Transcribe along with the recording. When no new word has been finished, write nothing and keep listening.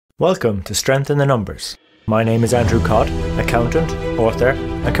Welcome to Strength in the Numbers. My name is Andrew Codd, accountant, author,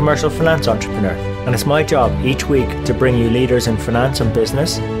 and commercial finance entrepreneur, and it's my job each week to bring you leaders in finance and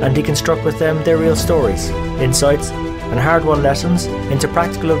business and deconstruct with them their real stories, insights, and hard-won lessons into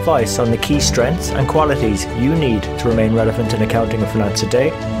practical advice on the key strengths and qualities you need to remain relevant in accounting and finance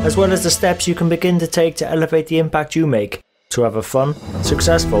today, as well as the steps you can begin to take to elevate the impact you make to have a fun,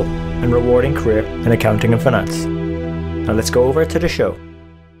 successful, and rewarding career in accounting and finance. Now let's go over to the show.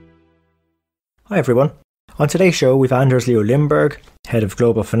 Hi everyone. On today's show we've Anders Liu Lindberg, Head of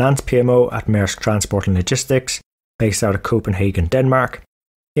Global Finance PMO at Maersk Transport Logistics, based out of Copenhagen, Denmark.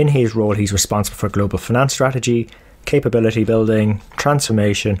 In his role he's responsible for global finance strategy, capability building,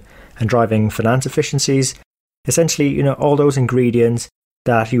 transformation and driving finance efficiencies. Essentially, all those ingredients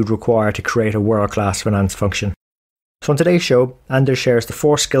that you'd require to create a world-class finance function. So on today's show, Anders shares the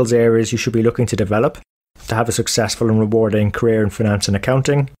 4 skills areas you should be looking to develop to have a successful and rewarding career in finance and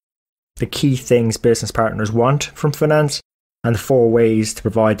accounting, the key things business partners want from finance, and the 4 ways to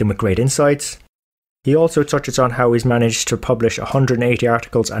provide them with great insights. He also touches on how he's managed to publish 180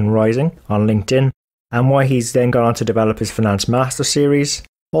 articles and rising on LinkedIn, and why he's then gone on to develop his Finance Master Series.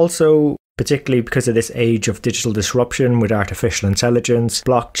 Also, particularly because of this age of digital disruption with artificial intelligence,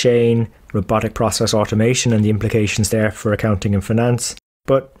 blockchain, robotic process automation and the implications there for accounting and finance.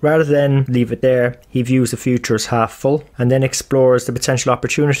 But rather than leave it there, he views the future as half full and then explores the potential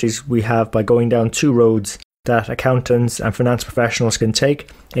opportunities we have by going down 2 roads that accountants and finance professionals can take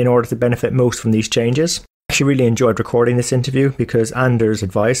in order to benefit most from these changes. I actually really enjoyed recording this interview because Anders'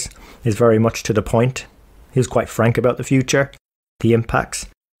 advice is very much to the point. He was quite frank about the future, the impacts,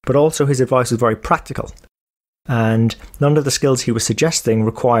 but also his advice was very practical. And none of the skills he was suggesting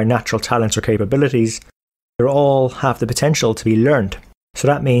require natural talents or capabilities. They all have the potential to be learned. So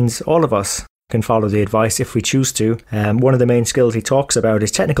that means all of us can follow the advice if we choose to. One of the main skills he talks about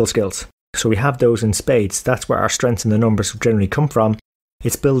is technical skills. So we have those in spades. That's where our strengths in the numbers generally come from.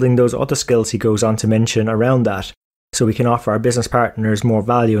 It's building those other skills he goes on to mention around that, so we can offer our business partners more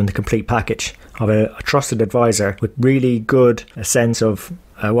value in the complete package of a trusted advisor with really good sense of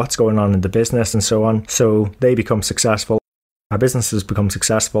what's going on in the business and so on. So they become successful, our businesses become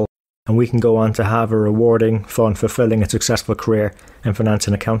successful, and we can go on to have a rewarding, fun, fulfilling and successful career in finance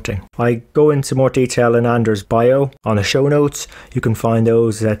and accounting. I go into more detail in Anders' bio on the show notes. You can find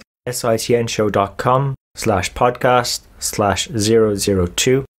those at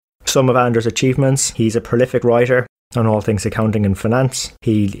sitnshow.com/podcast/002. Some of Anders' achievements: he's a prolific writer on all things accounting and finance.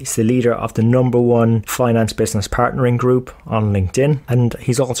 He's the leader of the #1 finance business partnering group on LinkedIn, and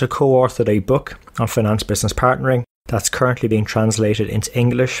he's also co-authored a book on finance business partnering that's currently being translated into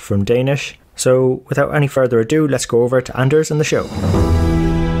English from Danish. So without any further ado, let's go over to Anders and the show.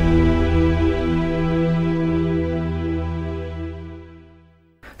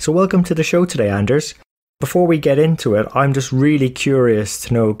 So welcome to the show today, Anders. Before we get into it, I'm just really curious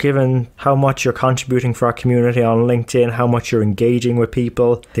to know, given how much you're contributing for our community on LinkedIn, how much you're engaging with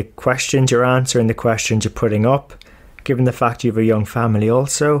people, the questions you're answering, the questions you're putting up, given the fact you have a young family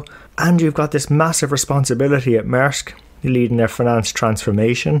also, and you've got this massive responsibility at Maersk, leading their finance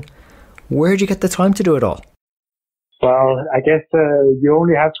transformation. Where do you get the time to do it all? Well, I guess you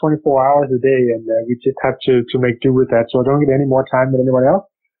only have 24 hours a day, and we just have to make do with that. So I don't get any more time than anyone else.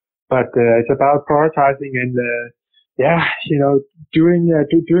 But it's about prioritizing and doing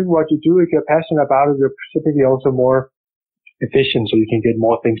what you do. If you're passionate about it, you're typically also more efficient, so you can get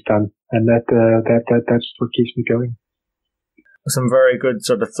more things done. And that's what keeps me going. Some very good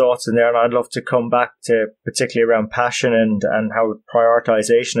sort of thoughts in there, and I'd love to come back to particularly around passion and how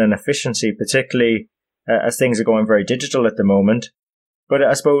prioritization and efficiency, particularly as things are going very digital at the moment. But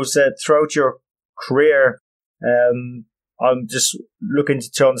I suppose throughout your career, I'm just looking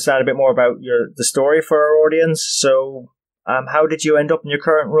to understand a bit more about the story for our audience. So how did you end up in your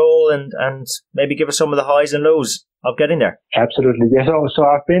current role, and maybe give us some of the highs and lows of getting there? Absolutely. Yes. So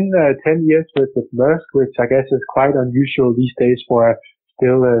I've been 10 years with Maersk, which I guess is quite unusual these days for a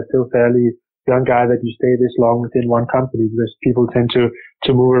still fairly young guy that you stay this long within one company, because people tend to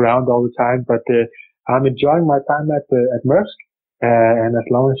move around all the time. But I'm enjoying my time at Maersk. And as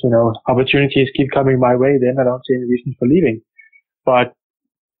long as, opportunities keep coming my way, then I don't see any reason for leaving. But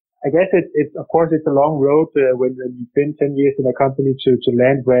I guess it's of course, it's a long road when you've been 10 years in a company to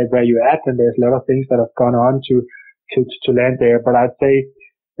land where you're at. And there's a lot of things that have gone on to land there. But I'd say,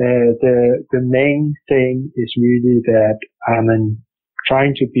 the main thing is really that I'm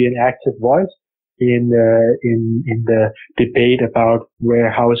trying to be an active voice in the debate about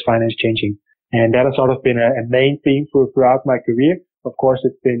how is finance changing. And that has sort of been a main theme throughout my career. Of course,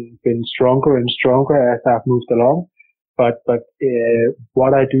 it's been stronger and stronger as I've moved along. but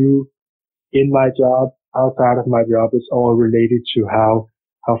what I do in my job, outside of my job, is all related to how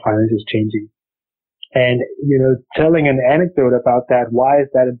finance is changing. And, telling an anecdote about that, why is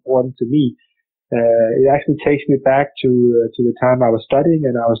that important to me? It actually takes me back to the time I was studying,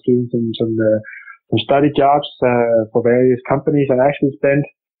 and I was doing some study jobs, for various companies, and I actually spent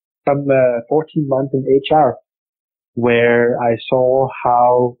some, 14 months in HR, where I saw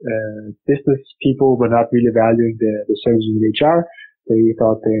how, business people were not really valuing the services of HR. They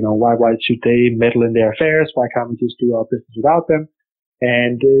thought, why should they meddle in their affairs? Why can't we just do our business without them?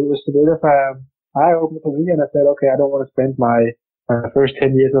 And it was a bit of a eye-opener for me, and I said, okay, I don't want to spend my first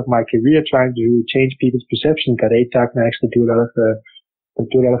 10 years of my career trying to change people's perception that HR can actually do a lot of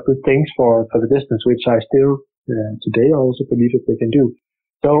good things for the business, which I still, today also believe that they can do.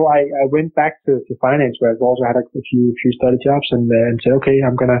 So I went back to finance, where I've also had a few study jobs, and said, okay,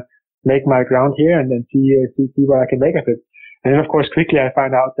 I'm going to make my ground here and then see what I can make of it. And then, of course, quickly I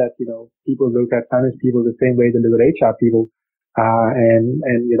found out that, people look at finance people the same way they look at HR people. And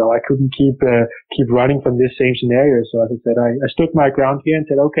I couldn't keep running from this same scenario. So as I said, I stood my ground here and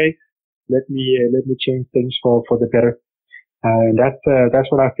said, okay, let me change things for the better. And that's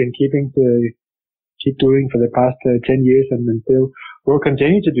what I've been keep doing for the past 10 years, and then still will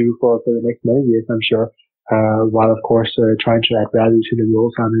continue to do for the next many years, I'm sure, while of course, trying to add value to the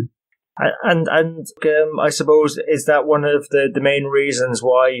roles I'm in. And I suppose, is that one of the main reasons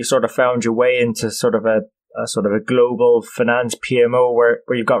why you sort of found your way into sort of a global finance PMO, where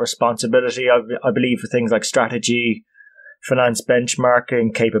you've got responsibility, I believe, for things like strategy, finance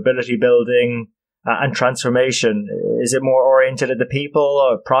benchmarking, capability building, and transformation? Is it more oriented at the people,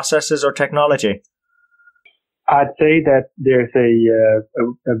 or processes, or technology? I'd say that there's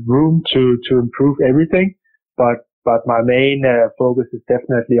a room to improve everything, but my main focus is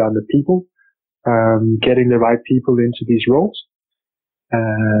definitely on the people, getting the right people into these roles.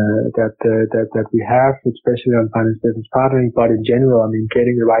 That we have, especially on finance business partnering, but in general,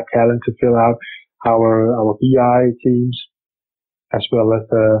 getting the right talent to fill out our BI teams, as well as,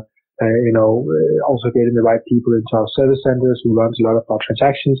 also getting the right people into our service centers who runs a lot of our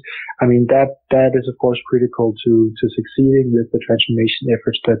transactions. That is of course critical to succeeding with the transformation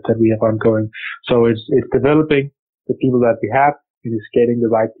efforts that we have ongoing. So it's developing the people that we have, and it's getting the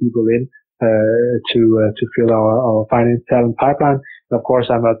right people in, to fill our finance talent pipeline. And of course,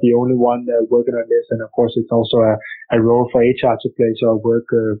 I'm not the only one working on this, and of course, it's also a role for HR to play. So I work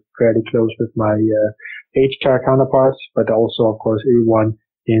fairly close with my HR counterparts, but also, of course, everyone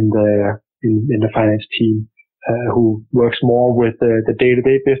in the finance team who works more with the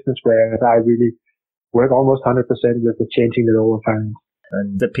day-to-day business, whereas I really work almost 100% with the changing the role of finance.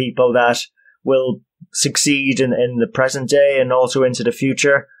 And the people that will succeed in the present day and also into the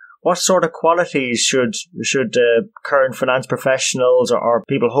future, what sort of qualities should current finance professionals or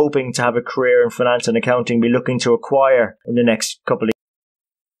people hoping to have a career in finance and accounting be looking to acquire in the next couple of years?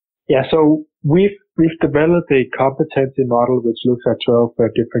 Yeah, so we've developed a competency model which looks at 12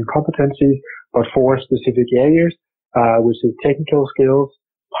 different competencies, but 4 specific areas, which is technical skills,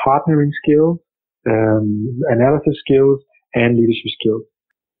 partnering skills, analysis skills, and leadership skills.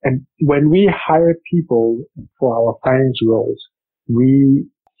 And when we hire people for our finance roles, we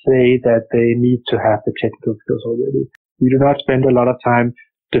say that they need to have the technical skills already. We do not spend a lot of time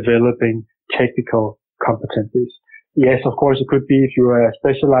developing technical competencies. Yes, of course, it could be if you're a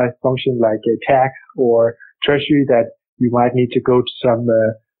specialized function like tax or treasury that you might need to go to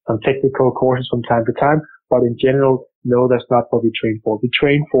some technical courses from time to time. But in general, no, that's not what we train for. We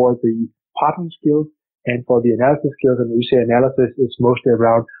train for the partnering skills and for the analysis skills. And when we say analysis, it's mostly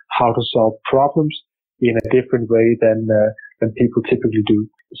around how to solve problems in a different way than people typically do.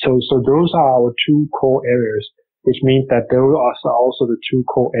 So those are our 2 core areas, which means that those are also the 2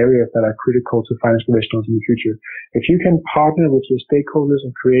 core areas that are critical to finance professionals in the future. If you can partner with your stakeholders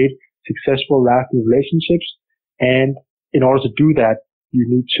and create successful, lasting relationships, and in order to do that, you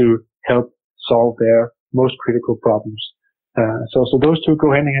need to help solve their most critical problems. So those 2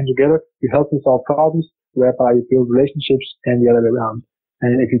 go hand in hand together. You help them solve problems, whereby you build relationships, and the other way around.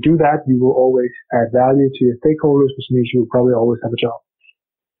 And if you do that, you will always add value to your stakeholders, which means you will probably always have a job.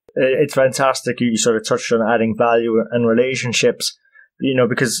 It's fantastic you sort of touched on adding value and relationships,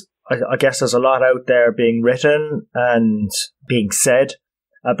 because I guess there's a lot out there being written and being said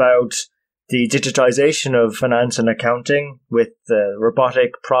about the digitization of finance and accounting with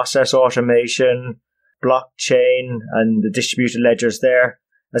robotic process automation, blockchain, and the distributed ledgers there,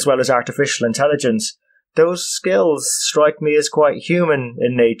 as well as artificial intelligence. Those skills strike me as quite human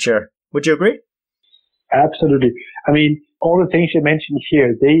in nature. Would you agree? Absolutely. All the things you mentioned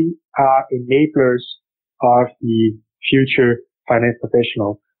here, they are enablers of the future finance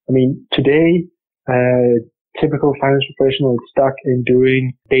professional. I mean, today, typical finance professional is stuck in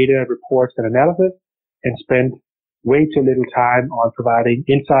doing data reports and analysis and spend way too little time on providing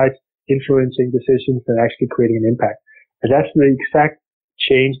insights, influencing decisions, and actually creating an impact. And that's the exact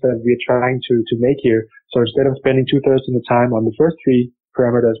change that we're trying to make here. So instead of spending 2/3 of the time on the first three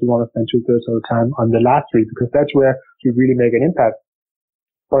parameters, we want to spend 2/3 of the time on the last three, because that's where you really make an impact.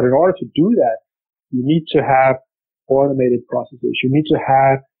 But in order to do that, you need to have automated processes. You need to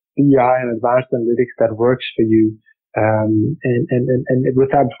have BI and advanced analytics that works for you. And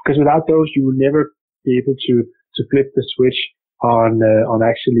without those, you will never be able to flip the switch on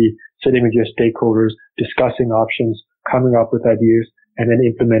actually sitting with your stakeholders, discussing options, coming up with ideas, and then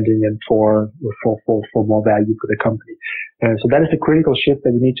implementing them for more value for the company. So that is a critical shift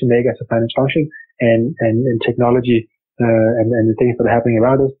that we need to make as a finance function, and technology and the things that are happening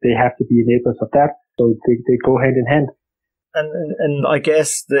around us, they have to be enablers of that. So they go hand in hand. And I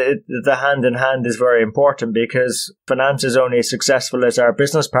guess the hand in hand is very important, because finance is only as successful as our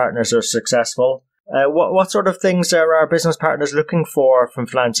business partners are successful. What sort of things are our business partners looking for from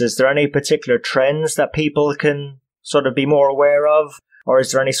finance? Is there any particular trends that people can sort of be more aware of? Or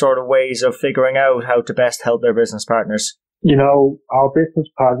is there any sort of ways of figuring out how to best help their business partners? You know, our business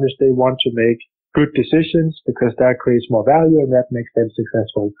partners, they want to make good decisions because that creates more value and that makes them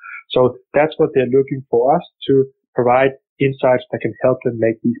successful. So that's what they're looking for us to provide insights that can help them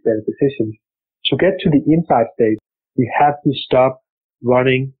make these better decisions. To get to the insight stage, we have to stop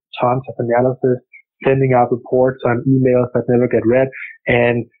running tons of analysis, sending out reports on emails that never get read,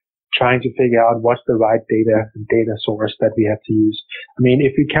 and trying to figure out what's the right data source that we have to use. I mean,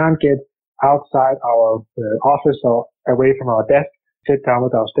 if we can't get outside our office or away from our desk, sit down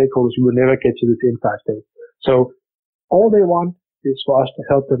with our stakeholders, we will never get to this insight stage. So all they want is for us to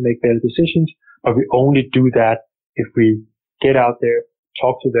help them make better decisions, but we only do that if we get out there,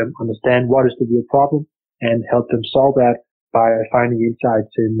 talk to them, understand what is the real problem, and help them solve that by finding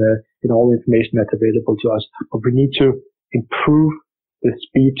insights in all the information that's available to us. But we need to improve the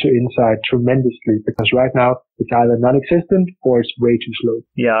speed to insight tremendously, because right now it's either non-existent or it's way too slow.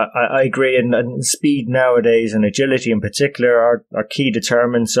 Yeah, I agree. And speed nowadays, and agility in particular, are key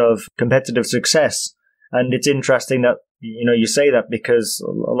determinants of competitive success. And it's interesting that you say that, because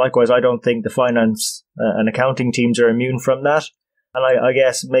likewise, I don't think the finance and accounting teams are immune from that. And I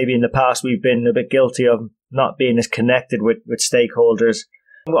guess maybe in the past we've been a bit guilty of not being as connected with stakeholders.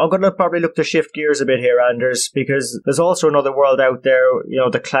 I'm going to probably look to shift gears a bit here, Anders, because there's also another world out there,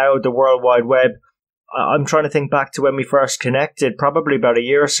 the cloud, the World Wide Web. I'm trying to think back to when we first connected, probably about a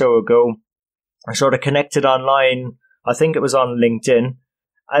year or so ago. I sort of connected online. I think it was on LinkedIn.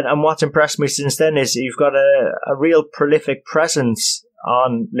 And what's impressed me since then is you've got a real prolific presence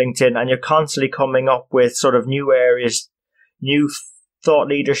on LinkedIn, and you're constantly coming up with sort of new areas, new thought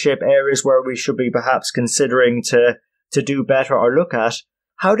leadership areas where we should be perhaps considering to do better or look at.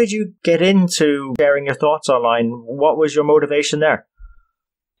 How did you get into sharing your thoughts online? What was your motivation there?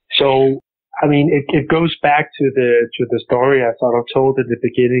 So, I mean, it goes back to the story I sort of told at the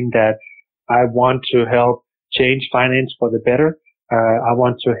beginning, that I want to help change finance for the better. I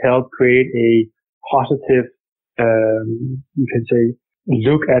want to help create a positive, you can say,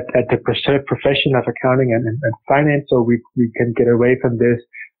 look at the profession of accounting and finance, so we can get away from this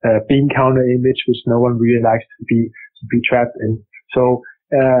bean counter image, which no one really likes to be trapped in. So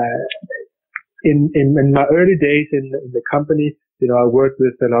in my early days in the company, I worked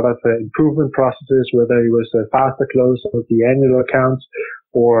with a lot of improvement processes, whether it was a faster close of the annual accounts,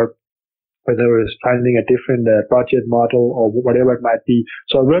 or whether it was finding a different budget model, or whatever it might be.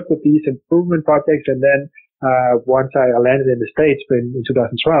 So I worked with these improvement projects, and then once I landed in the States in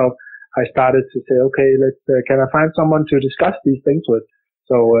 2012, I started to say, okay, can I find someone to discuss these things with?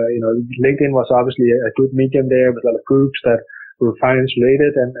 So LinkedIn was obviously a good medium there, with a lot of groups that were finance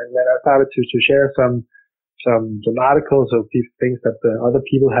related, and then I started to share some articles of these things that other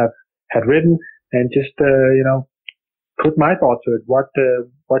people had written, and just put my thoughts to it. What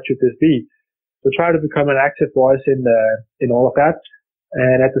should this be? So try to become an active voice in all of that.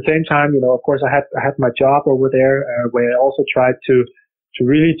 And at the same time, of course, I had my job over there, where I also tried to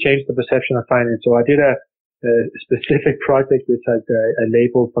really change the perception of finance. So I did a specific project which had a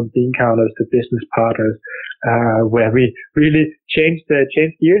label from bean counters to business partners, where we really changed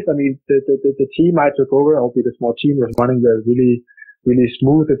gears. I mean, the team I took over, albeit a small team, was running the really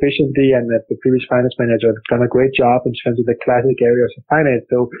smooth, efficiently, and the previous finance manager had done a great job in terms of the classic areas of finance.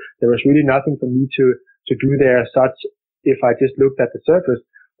 So there was really nothing for me to do there as such, if I just looked at the surface.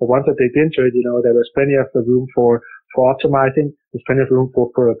 But once I digged into it, there was plenty of room for optimizing. There's plenty of room for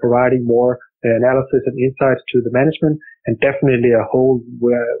providing more analysis and insights to the management, and definitely a whole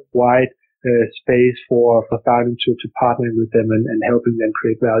wide space for starting to partner with them and helping them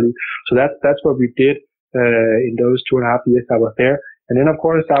create value. So that's what we did in those 2.5 years I was there. And then, of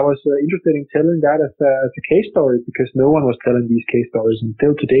course, I was interested in telling that as a case story, because no one was telling these case stories.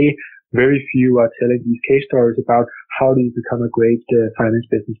 Until today, very few are telling these case stories about how do you become a great finance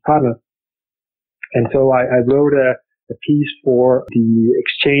business partner. And so I wrote a piece for the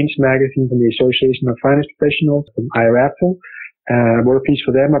Exchange magazine from the Association of Finance Professionals, from IRAFL. I wrote a piece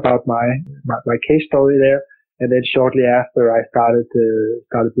for them about my case story there. And then shortly after, I started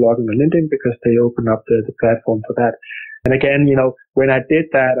blogging on LinkedIn, because they opened up the platform for that. And again, when I did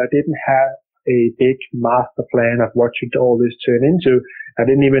that, I didn't have a big master plan of what should all this turn into. I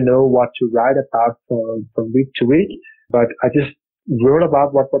didn't even know what to write about from week to week, but I just wrote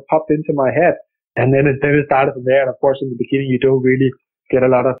about what popped into my head. And then it started from there. And of course, in the beginning, you don't really get a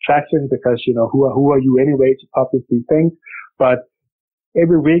lot of traction, because, who are you anyway to publish these things? But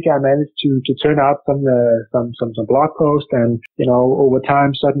every week I managed to turn out some blog posts, and, over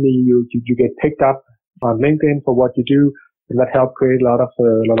time, suddenly you get picked up on LinkedIn for what you do. And that helped create a lot of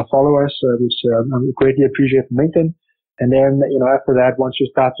followers, which I greatly appreciate from LinkedIn. And then, after that, once you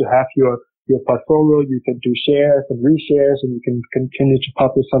start to have your portfolio, you can do shares and reshares, and you can continue to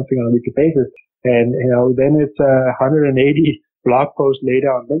publish something on a weekly basis. And, then it's 180 blog posts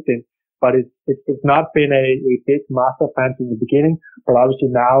later on LinkedIn. But it's not been a big master plan from the beginning. But obviously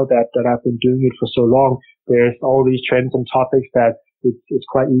now that I've been doing it for so long, there's all these trends and topics that it's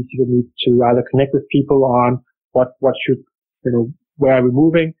quite easy for me to either connect with people on what should, where are we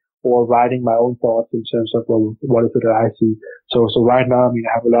moving, or writing my own thoughts in terms of, well, what is it that I see. So right now,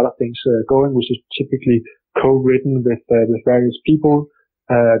 I have a lot of things going, which is typically co-written with various people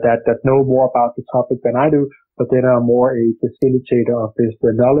that know more about the topic than I do, but then I'm more a facilitator of this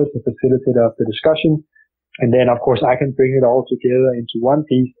knowledge, a facilitator of the discussion. And then, of course, I can bring it all together into one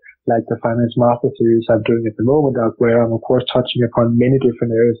piece, like the Finance Master Series I'm doing at the moment, where I'm, of course, touching upon many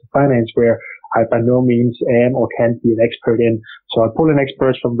different areas of finance where I by no means am or can be an expert in. So I pull in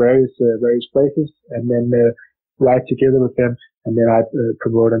experts from various places, and then write together with them, and then I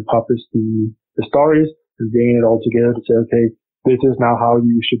promote and publish the stories, and bring it all together to say, okay, this is now how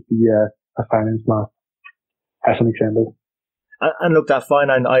you should be a finance master, as an example. And look, that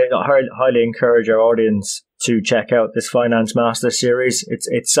finance, I highly encourage our audience to check out this Finance Master Series.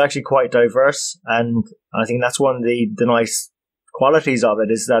 It's actually quite diverse, and I think that's one of the nice qualities of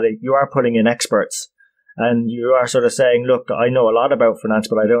it, is that you are putting in experts, and you are sort of saying, look, I know a lot about finance,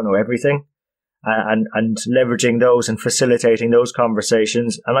 but I don't know everything, and leveraging those and facilitating those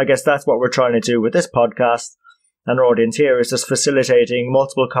conversations. And I guess that's what we're trying to do with this podcast. And our audience here is just facilitating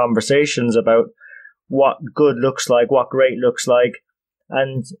multiple conversations about what good looks like, what great looks like.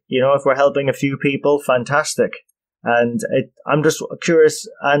 And, if we're helping a few people, fantastic. And I'm just curious,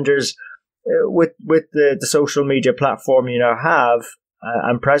 Anders, with the social media platform you now have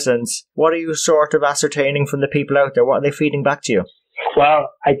and presence, what are you sort of ascertaining from the people out there? What are they feeding back to you? Well,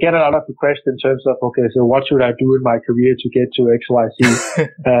 I get a lot of requests in terms of, okay, so what should I do in my career to get to X, Y, Z?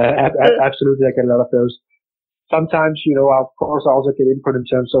 Absolutely, I get a lot of those. Sometimes, of course, I also get input in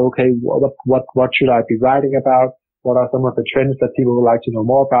terms of, okay, what should I be writing about? What are some of the trends that people would like to know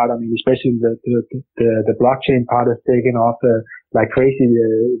more about? I mean, especially the blockchain part has taken off like crazy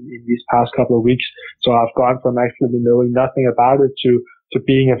in these past couple of weeks. So I've gone from actually knowing nothing about it to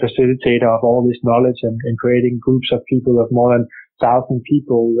being a facilitator of all this knowledge and creating groups of people, of more than 1,000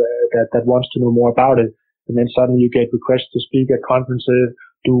 people that wants to know more about it. And then suddenly you get requests to speak at conferences,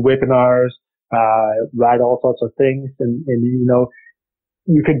 do webinars, write all sorts of things. And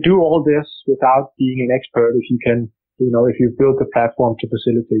you can do all this without being an expert if you can, if you build the platform to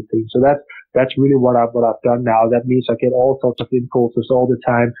facilitate things. So that's really what I've done now. That means I get all sorts of impulses all the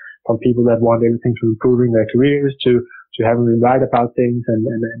time from people that want everything from improving their careers to having me write about things and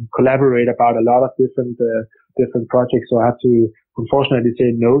collaborate about a lot of different projects. So I have to unfortunately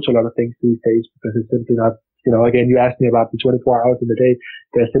say no to a lot of things these days, because it's simply not, again, you asked me about the 24 hours in the day.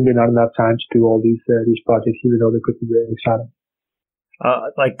 There's simply not enough time to do all these projects, even though they could be very exciting.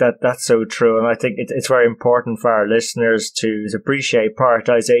 Like that's so true. And I think it's very important for our listeners to appreciate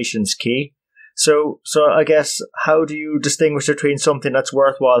prioritization's key. So I guess, how do you distinguish between something that's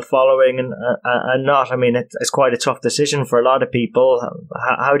worthwhile following and not? I mean, it's quite a tough decision for a lot of people.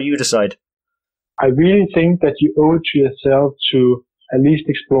 How do you decide? I really think that you owe it to yourself to at least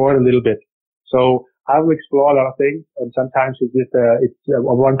explore it a little bit. So I will explore a lot of things, and sometimes it's a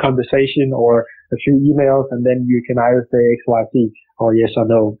one conversation or a few emails, and then you can either say X, Y, Z, or yes or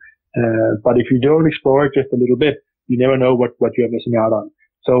no. But if you don't explore it just a little bit, you never know what you're missing out on.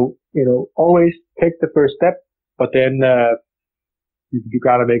 So, always take the first step, but then, you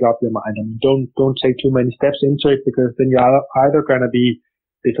gotta make up your mind. I mean, don't take too many steps into it, because then you're either gonna be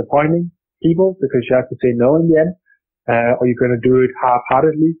disappointing people because you have to say no in the end, or you're gonna do it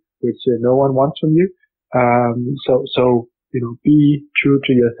half-heartedly, which no one wants from you. So, be true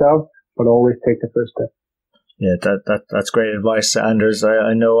to yourself, but always take the first step. Yeah, that's great advice, Anders.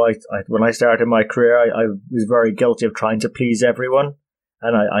 I know I when I started my career, I was very guilty of trying to please everyone.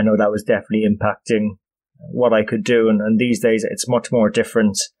 And I know that was definitely impacting what I could do. And these days it's much more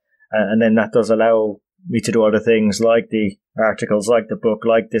different. And then that does allow me to do other things like the articles, like the book,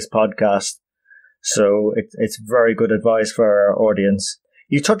 like this podcast. So it's very good advice for our audience.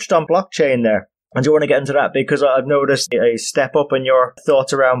 You touched on blockchain there. And do you want to get into that? Because I've noticed a step up in your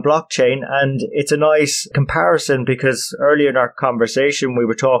thoughts around blockchain, and it's a nice comparison because earlier in our conversation, we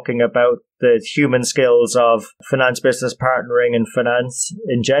were talking about the human skills of finance business partnering and finance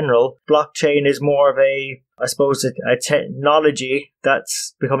in general. Blockchain is more of a technology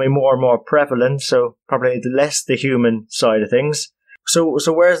that's becoming more and more prevalent. So probably less the human side of things. So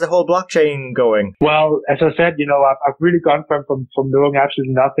where's the whole blockchain going? Well, as I said, I've really gone from knowing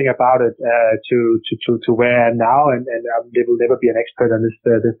absolutely nothing about it to where I am now, and I will never be an expert on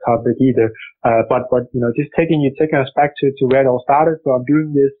this topic either. But just taking us back to where it all started. So I'm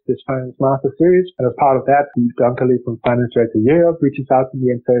doing this finance master series, and as part of that, Dunkerley from Finance Director Europe reaches out to me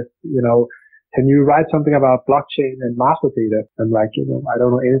and says, can you write something about blockchain and master data? I'm like, I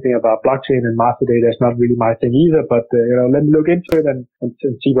don't know anything about blockchain and master data. It's not really my thing either, but, let me look into it and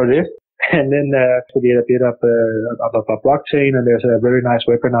see what it is. And then, we get a bit of blockchain, and there's a very nice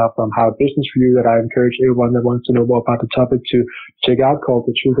webinar from Harvard Business Review that I encourage everyone that wants to know more about the topic to check out, called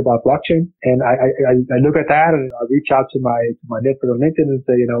The Truth About Blockchain. And I look at that, and I reach out to my network on LinkedIn and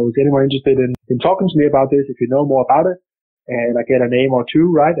say, is anyone interested in talking to me about this if you know more about it? And I get a name or two,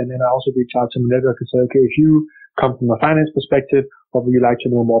 right? And then I also reach out to my network and say, okay, if you come from a finance perspective, what would you like to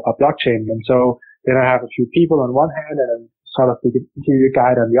know more about blockchain? And so then I have a few people on one hand and sort of the interview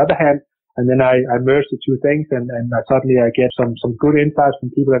guide on the other hand. And then I merge the two things, and suddenly I get some good insights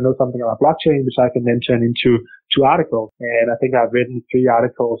from people that know something about blockchain, which I can then turn into 2 articles. And I think I've written 3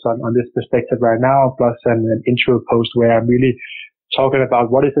 articles on this perspective right now, plus an intro post where I'm really talking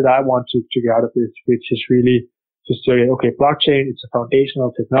about what is it I want to get out of this, which is really just say, okay, blockchain, it's a foundational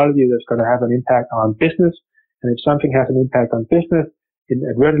technology that's going to have an impact on business. And if something has an impact on business,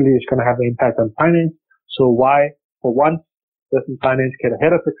 inadvertently it's going to have an impact on finance. So why, for once, doesn't finance get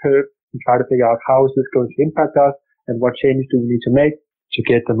ahead of the curve and try to figure out how is this going to impact us, and what changes do we need to make to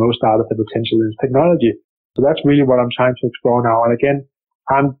get the most out of the potential in this technology? So that's really what I'm trying to explore now. And again,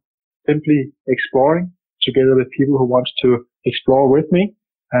 I'm simply exploring together with people who want to explore with me.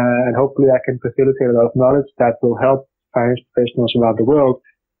 And hopefully I can facilitate a lot of knowledge that will help finance professionals around the world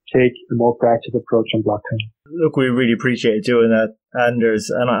take a more proactive approach on blockchain. Look, we really appreciate doing that, Anders,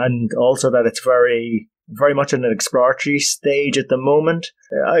 and also that it's very much in an exploratory stage at the moment.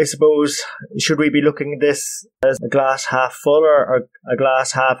 I suppose, should we be looking at this as a glass half full or a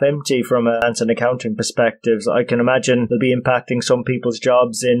glass half empty from a finance and accounting perspectives? I can imagine they'll be impacting some people's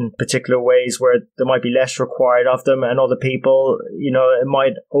jobs in particular ways where there might be less required of them, and other people, it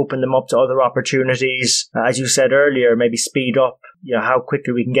might open them up to other opportunities. As you said earlier, maybe speed up how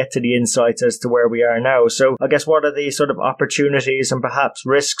quickly we can get to the insights as to where we are now. So I guess, what are the sort of opportunities and perhaps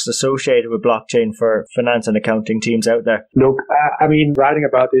risks associated with blockchain for finance and accounting teams out there? Look, writing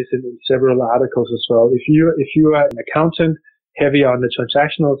about this in several articles as well. If you are an accountant heavy on the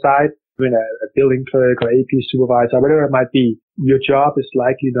transactional side, a billing clerk or AP supervisor, whatever it might be, your job is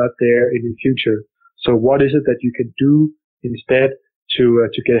likely not there in the future. So what is it that you can do instead to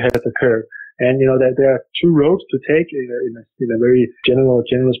get ahead of the curve? And there are 2 roads to take in a very general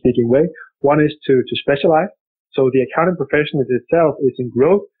speaking way. One is to specialize. So the accounting profession itself is in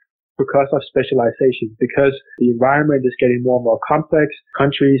growth because of specialization, because the environment is getting more and more complex.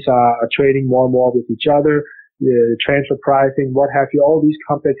 Countries are trading more and more with each other, transfer pricing, what have you. All these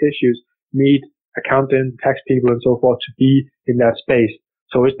complex issues need accountants, tax people, and so forth to be in that space.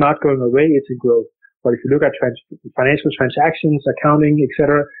 So it's not going away; it's in growth. But if you look at financial transactions, accounting,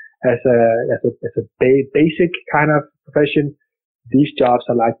 etc., as a basic kind of profession, these jobs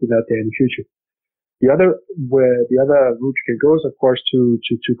are likely not there in the future. The other route you can go is, of course, to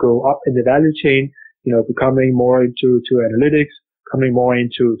go up in the value chain, becoming more into analytics, coming more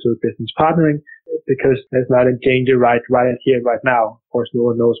into business partnering, because there's not a danger right here, right now. Of course, no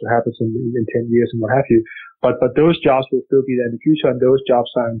one knows what happens in 10 years and what have you. But those jobs will still be there in the future, and those jobs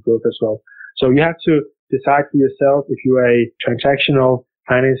are in growth as well. So you have to decide for yourself, if you're a transactional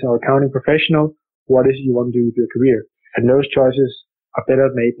finance or accounting professional, what is it you want to do with your career. And those choices are better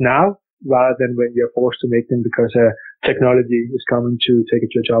made now rather than when you're forced to make them because technology is coming to take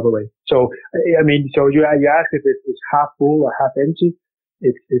your job away. So, I mean, so you ask if it's half full or half empty.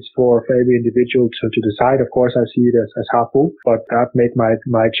 It's for every individual to decide. Of course, I see it as half full, but I've made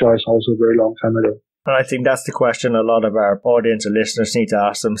my choice also a very long time ago. And I think that's the question a lot of our audience and listeners need to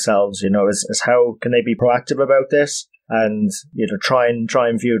ask themselves, is how can they be proactive about this and, try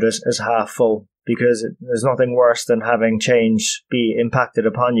and view it as half full, because there's nothing worse than having change be impacted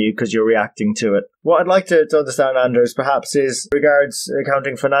upon you because you're reacting to it. What I'd like to understand, Anders, perhaps is regards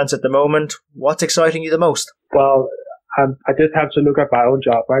accounting finance at the moment, what's exciting you the most? Well, I just have to look at my own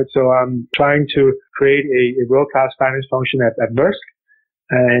job, right? So I'm trying to create a world-class finance function at Maersk.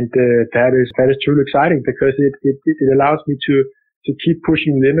 And that is truly exciting because it allows me to keep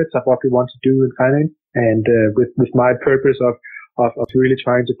pushing limits of what we want to do in finance. And with my purpose of really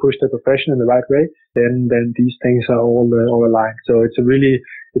trying to push the profession in the right way, then these things are all aligned. So it's really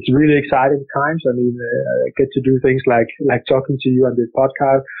exciting times. I mean, I get to do things like talking to you on this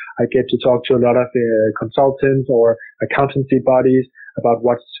podcast. I get to talk to a lot of consultants or accountancy bodies about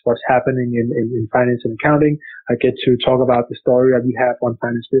what's happening in finance and accounting. I get to talk about the story that we have on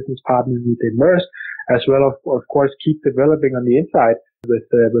finance business partnering within Maersk, as well of course keep developing on the inside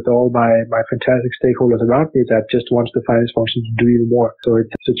with all my fantastic stakeholders around me that just wants the finance function to do even more. So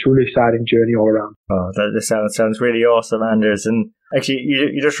it's a truly exciting journey all around. Oh, that sounds really awesome, Anders. And actually,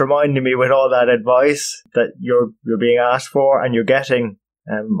 you just reminded me with all that advice that you're being asked for and you're getting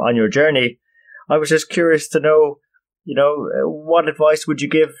on your journey. I was just curious to know, what advice would you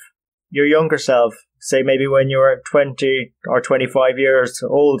give your younger self, say maybe when you were 20 or 25 years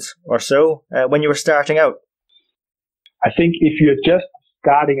old or so, when you were starting out? I think if you're just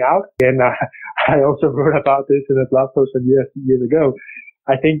starting out, and I also wrote about this in a blog post years ago,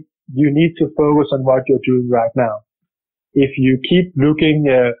 I think you need to focus on what you're doing right now. If you keep looking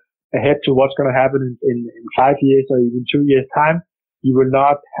ahead to what's going to happen in 5 years or even 2 years' time, you will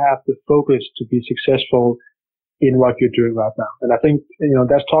not have the focus to be successful in what you're doing right now. And I think,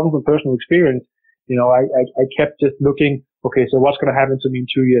 that's talking from personal experience. I kept just looking, okay, so what's going to happen to me in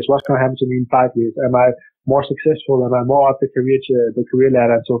 2 years? What's going to happen to me in 5 years? Am I more successful? Am I more up the career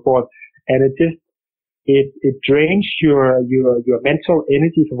ladder and so forth? And it drains your mental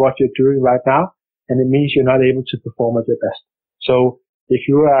energy for what you're doing right now. And it means you're not able to perform at your best. So if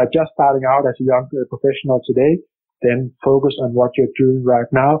you are just starting out as a young professional today, then focus on what you're doing right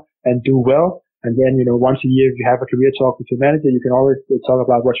now and do well. And then, once a year, if you have a career talk with your manager, you can always talk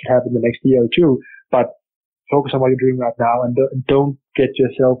about what you have in the next year or two, but focus on what you're doing right now and don't get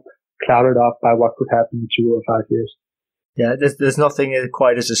yourself clouded up by what could happen in 2 or 5 years. Yeah, there's nothing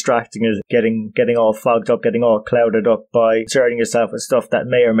quite as distracting as getting all fogged up, getting all clouded up by concerning yourself with stuff that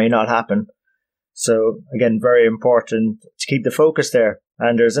may or may not happen. So again, very important to keep the focus there,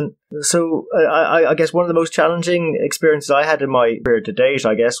 Anders. And so I guess one of the most challenging experiences I had in my career to date,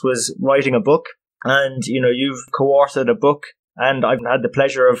 I guess, was writing a book. And, you've co-authored a book, and I've had the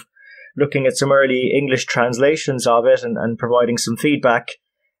pleasure of looking at some early English translations of it and providing some feedback.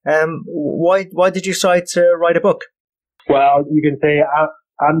 Why did you decide to write a book? Well, you can say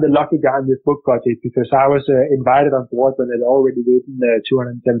I'm the lucky guy in this book project because I was invited on board when it had already written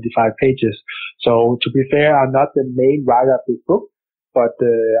 275 pages. So to be fair, I'm not the main writer of this book, but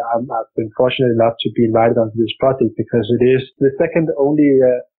I've been fortunate enough to be invited onto this project because it is the second only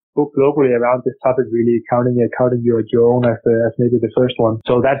book globally around this topic, really counting your own as maybe the first one.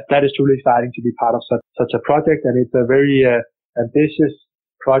 So that is truly exciting to be part of such a project, and it's a very ambitious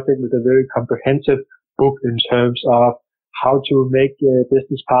project with a very comprehensive book in terms of how to make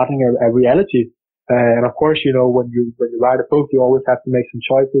business partnering a reality. And of course, when you write a book, you always have to make some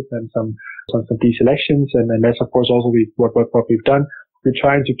choices and some deselections. And that's of course also what we've done. We're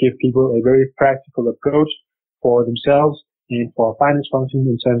trying to give people a very practical approach for themselves and for finance functions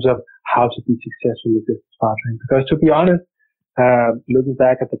in terms of how to be successful with business partnering. Because to be honest, looking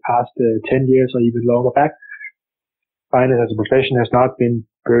back at the past 10 years or even longer back, finance as a profession has not been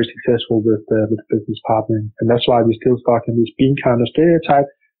very successful with business partnering. And that's why we're still stuck in this bean counter stereotype,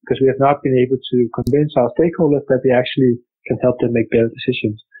 because we have not been able to convince our stakeholders that we actually can help them make better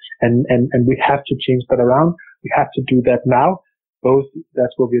decisions. And we have to change that around. We have to do that now. Both,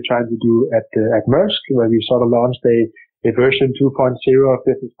 that's what we're trying to do at Maersk, where we sort of launched a version 2.0 of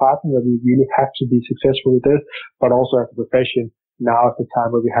business partnering, where we really have to be successful with this, but also as a profession, now is the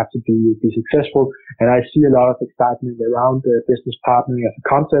time where we have to be successful. And I see a lot of excitement around business partnering as a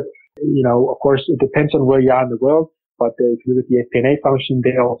concept. Of course, it depends on where you are in the world, but if you look at the FP&A function,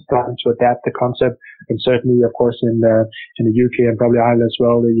 they're all starting to adapt the concept. And certainly, of course, in the UK and probably Ireland as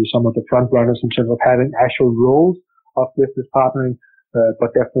well, they're some of the front runners in terms of having actual roles of business partnering.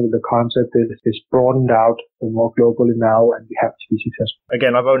 but definitely the concept is broadened out more globally now, and we have to be successful.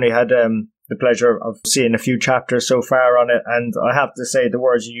 Again, I've only had the pleasure of seeing a few chapters so far on it, and I have to say the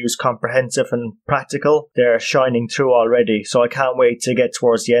words you use, comprehensive and practical, they're shining through already. So I can't wait to get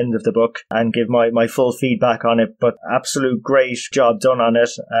towards the end of the book and give my full feedback on it. But absolute great job done on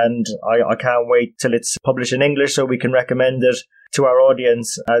it, and I can't wait till it's published in English so we can recommend it to our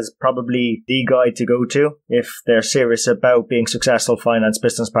audience as probably the guide to go to if they're serious about being successful finance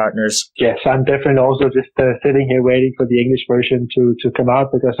business partners. Yes, I'm definitely also just sitting here waiting for the English version to come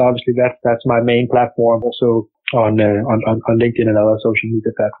out, because obviously that's my main platform, also on LinkedIn and other social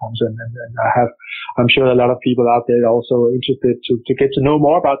media platforms. And I'm sure a lot of people out there are also interested to get to know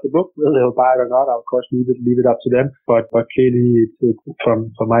more about the book. Whether they'll buy it or not, I'll of course leave it up to them. But clearly,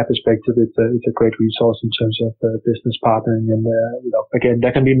 from my perspective, it's a great resource in terms of business partnering. And again,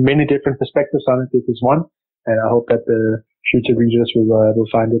 there can be many different perspectives on it. This is one, and I hope that the future readers will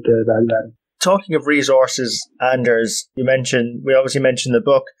find it valuable. Talking of resources, Anders, we obviously mentioned the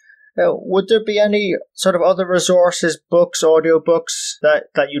book. Would there be any sort of other resources, books, audiobooks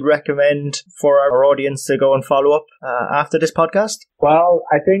that you'd recommend for our audience to go and follow up after this podcast? Well,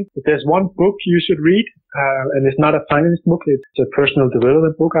 I think if there's one book you should read, and it's not a finance book, it's a personal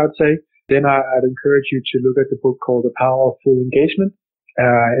development book, I'd say, then I'd encourage you to look at the book called The Power of Full Engagement.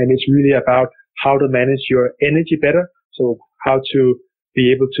 And it's really about how to manage your energy better. So how to be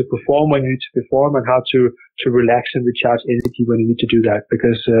able to perform when you need to perform, and how to relax and recharge energy when you need to do that.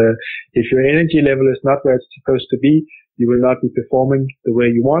 Because if your energy level is not where it's supposed to be, you will not be performing the way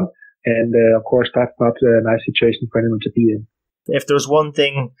you want. And of course, that's not a nice situation for anyone to be in. If there's one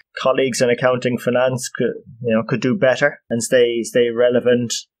thing colleagues in accounting finance could do better and stay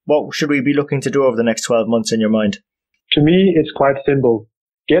relevant, what should we be looking to do over the next 12 months in your mind? To me, it's quite simple.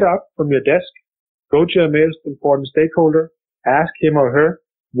 Get up from your desk, go to your most important stakeholder, ask him or her,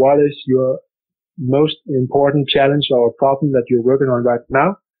 what is your most important challenge or problem that you're working on right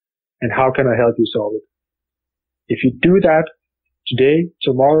now, and how can I help you solve it? If you do that today,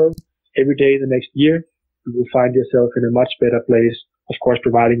 tomorrow, every day the next year, you will find yourself in a much better place, of course,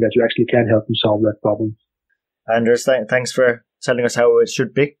 providing that you actually can help them solve that problem. Anders, thanks for telling us how it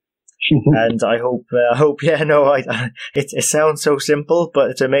should be. And I hope, it sounds so simple,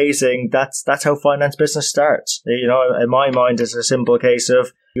 but it's amazing. That's how finance business starts. In my mind, it's a simple case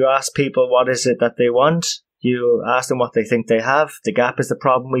of you ask people what is it that they want. You ask them what they think they have. The gap is the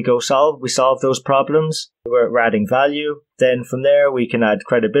problem we go solve. We solve those problems. We're adding value. Then from there, we can add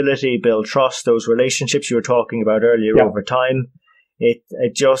credibility, build trust, those relationships you were talking about earlier over time.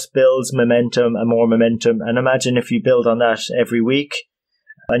 It just builds momentum and more momentum. And imagine if you build on that every week,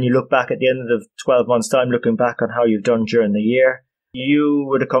 and you look back at the end of the 12 months' time, looking back on how you've done during the year, you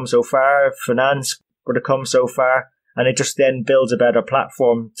would have come so far, finance would have come so far, and it just then builds a better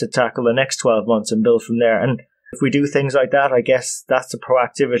platform to tackle the next 12 months and build from there. And if we do things like that, I guess that's the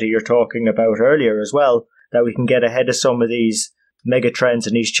proactivity you're talking about earlier as well, that we can get ahead of some of these mega trends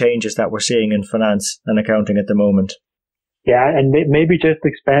and these changes that we're seeing in finance and accounting at the moment. Yeah, and maybe just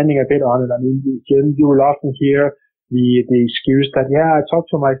expanding a bit on it. I mean, you will often hear the excuse that, I talked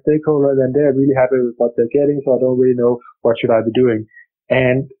to my stakeholders and they're really happy with what they're getting, so I don't really know what should I be doing.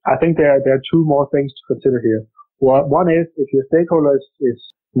 And I think there are two more things to consider here. One is, if your stakeholder is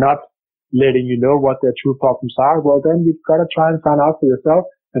not letting you know what their true problems are, well, then you've got to try and find out for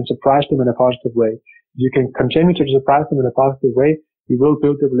yourself and surprise them in a positive way. If you can continue to surprise them in a positive way, you will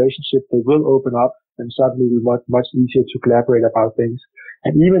build the relationship, they will open up, and suddenly it will be much easier to collaborate about things.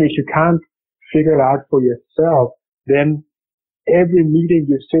 And even if you can't figure it out for yourself, then every meeting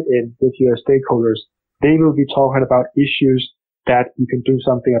you sit in with your stakeholders, they will be talking about issues that you can do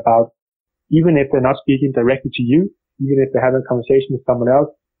something about. Even if they're not speaking directly to you, even if they're having a conversation with someone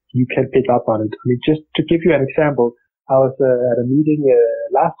else, you can pick up on it. I mean, just to give you an example, I was at a meeting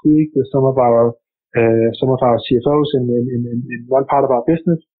last week with some of our CFOs in one part of our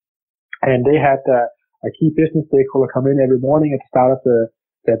business, and they had a key business stakeholder come in every morning at the start of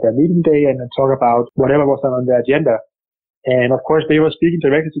their meeting day and talk about whatever was on their agenda. And of course, they were speaking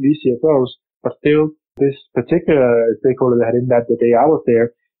directly to these CFOs, but still, this particular stakeholder that had in that the day I was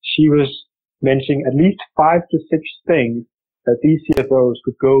there, she was mentioning at least 5 to 6 things that these CFOs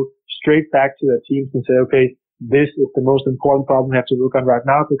could go straight back to their teams and say, okay, this is the most important problem we have to work on right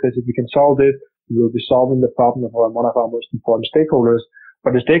now, because if we can solve this, we will be solving the problem of one of our most important stakeholders.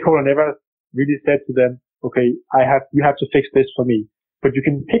 But the stakeholder never really said to them, okay, you have to fix this for me. But you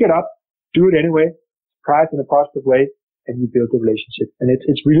can pick it up, do it anyway, surprise in a positive way, and you build a relationship. And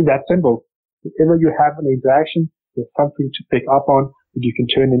it's really that simple. Whenever you have an interaction, there's something to pick up on that you can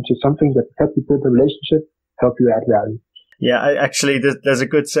turn into something that helps you build a relationship, help you add value. Yeah, actually, there's a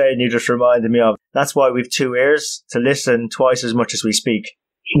good saying you just reminded me of. That's why we've 2 ears, to listen twice as much as we speak.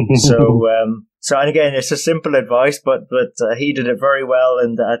 So, and again, it's a simple advice, but he did it very well,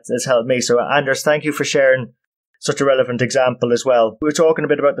 and that has helped me. So, Anders, thank you for sharing such a relevant example as well. We were talking a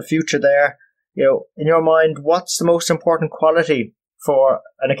bit about the future there. In your mind, what's the most important quality for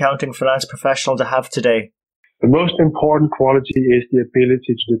an accounting finance professional to have today? The most important quality is the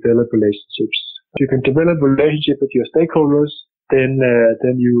ability to develop relationships. If you can develop a relationship with your stakeholders, then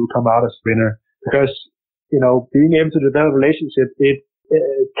you come out as a winner. Because, being able to develop a relationship, it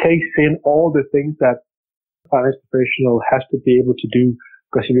takes in all the things that a finance professional has to be able to do.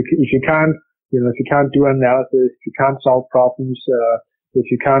 Because if you can't do analysis, if you can't solve problems, if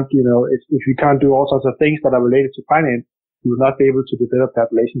you can't do all sorts of things that are related to finance, you will not be able to develop that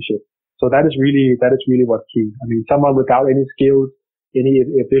relationship. So that is really what's key. I mean, someone without any skills, any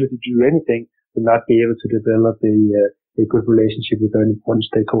ability to do anything, will not be able to develop a good relationship with an important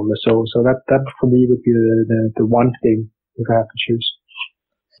stakeholder. So that for me would be the one thing if I have to choose.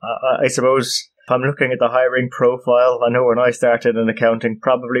 I suppose if I'm looking at the hiring profile, I know when I started in accounting,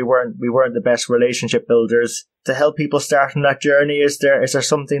 probably we weren't the best relationship builders. To help people start on that journey, is there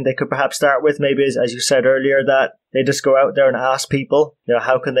something they could perhaps start with? Maybe as you said earlier, that they just go out there and ask people,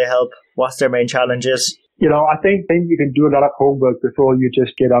 how can they help? What's their main challenges? I think you can do a lot of homework before you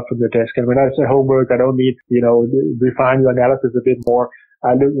just get up from your desk. And when I say homework, I don't mean, refine your analysis a bit more.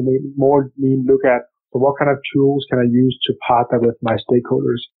 I mean look at what kind of tools can I use to partner with my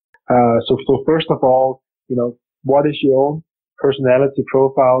stakeholders. So first of all, what is your own personality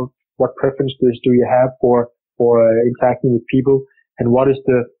profile? What preferences do you have for interacting with people? And what is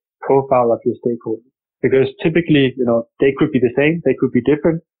the profile of your stakeholder? Because typically, they could be the same, they could be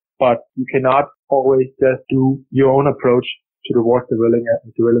different, but you cannot always just do your own approach towards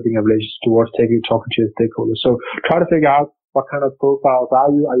developing a relationship, towards talking to your stakeholders. So try to figure out what kind of profiles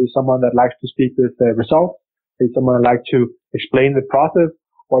are you? Are you someone that likes to speak with results? Are you someone that likes to explain the process?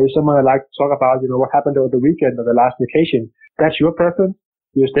 Or are you someone that likes to talk about, what happened over the weekend or the last vacation? That's your preference.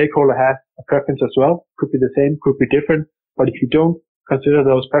 Your stakeholder has a preference as well. Could be the same, could be different. But if you don't consider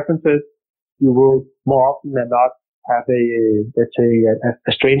those preferences, you will more often than not have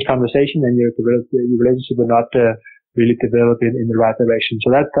a strange conversation, and your relationship will not really develop in the right direction.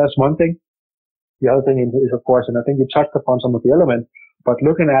 So that's one thing. The other thing is, of course, and I think you touched upon some of the elements, but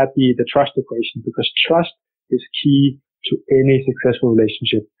looking at the trust equation, because trust is key to any successful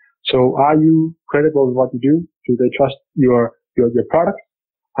relationship. So are you credible in what you do? Do they trust your product?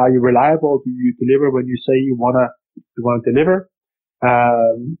 Are you reliable? Do you deliver when you say you want to deliver?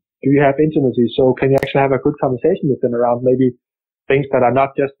 Do you have intimacy? So can you actually have a good conversation with them around maybe things that are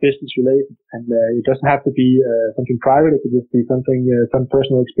not just business related? And it doesn't have to be something private. It could just be something, some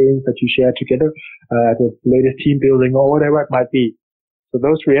personal experience that you share together, the latest team building or whatever it might be. So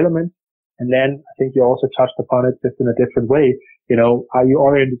those 3 elements. And then I think you also touched upon it just in a different way. Are you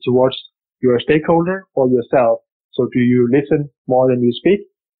oriented towards your stakeholder or yourself? So do you listen more than you speak?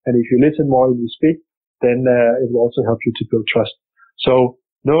 And if you listen more than you speak, then it will also help you to build trust. So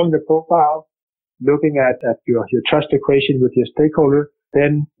knowing the profile, looking at your trust equation with your stakeholder,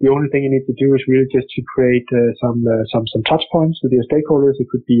 then the only thing you need to do is really just to create some touch points with your stakeholders. It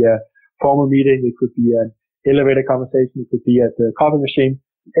could be a formal meeting, it could be an elevator conversation, it could be at the coffee machine.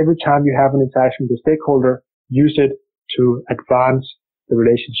 Every time you have an interaction with a stakeholder, use it to advance the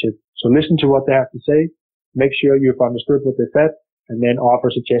relationship. So listen to what they have to say, make sure you've understood what they said, and then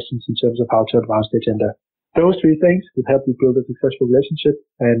offer suggestions in terms of how to advance the agenda. Those 3 things will help you build a successful relationship,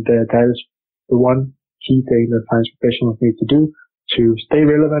 and that is the one key thing that finance professionals need to do to stay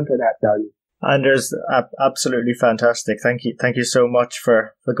relevant and add value. Anders, absolutely fantastic. Thank you so much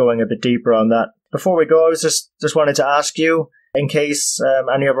for going a bit deeper on that. Before we go, I was just wanted to ask you, in case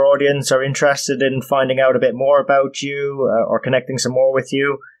any of our audience are interested in finding out a bit more about you or connecting some more with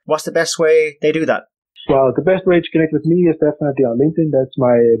you, what's the best way they do that? Well, the best way to connect with me is definitely on LinkedIn. That's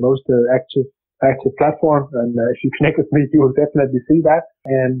my most active platform. And if you connect with me, you will definitely see that.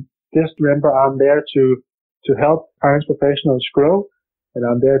 And just remember, I'm there to help finance professionals grow, and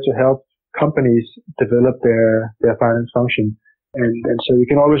I'm there to help companies develop their finance function. And so you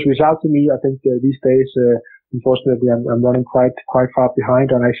can always reach out to me. I think these days, unfortunately, I'm running quite far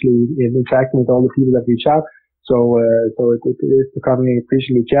behind on actually interacting with all the people that reach out. So it is becoming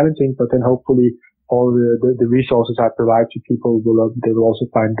increasingly challenging, but then hopefully all the resources I provide to people they will also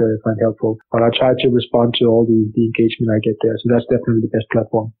find helpful. But I try to respond to all the engagement I get there. So that's definitely the best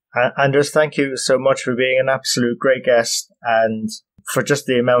platform. Anders, thank you so much for being an absolute great guest, and for just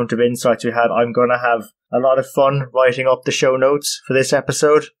the amount of insights we had. I'm going to have a lot of fun writing up the show notes for this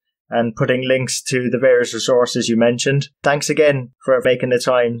episode. and putting links to the various resources you mentioned. Thanks again for making the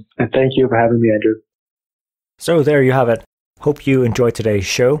time. And thank you for having me, Andrew. So there you have it. Hope you enjoyed today's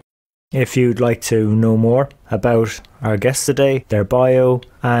show. If you'd like to know more about our guests today, their bio,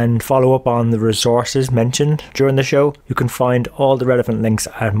 and follow up on the resources mentioned during the show, you can find all the relevant links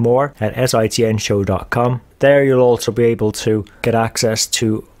and more at sitnshow.com. There you'll also be able to get access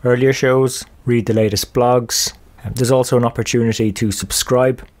to earlier shows, read the latest blogs. There's also an opportunity to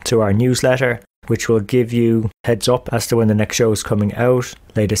subscribe to our newsletter, which will give you heads up as to when the next show is coming out,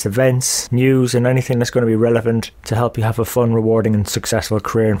 latest events, news, and anything that's going to be relevant to help you have a fun, rewarding and successful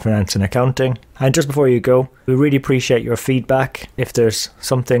career in finance and accounting. And just before you go, we really appreciate your feedback. If there's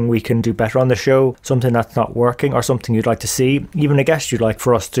something we can do better on the show, something that's not working, or something you'd like to see, even a guest you'd like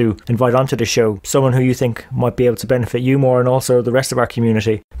for us to invite onto the show, someone who you think might be able to benefit you more and also the rest of our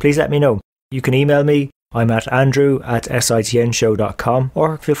community, please let me know. You can email me. I'm at andrew@sitnshow.com,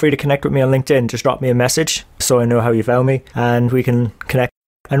 or feel free to connect with me on LinkedIn. Just drop me a message so I know how you found me and we can connect.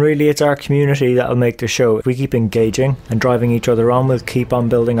 And really, it's our community that'll make the show. If we keep engaging and driving each other on, we'll keep on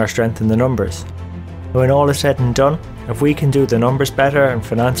building our strength in the numbers. When all is said and done, if we can do the numbers better and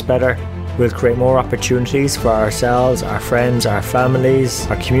finance better, we'll create more opportunities for ourselves, our friends, our families,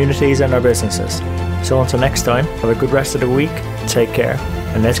 our communities and our businesses. So until next time, have a good rest of the week, take care,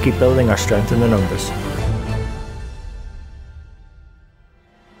 and let's keep building our strength in the numbers.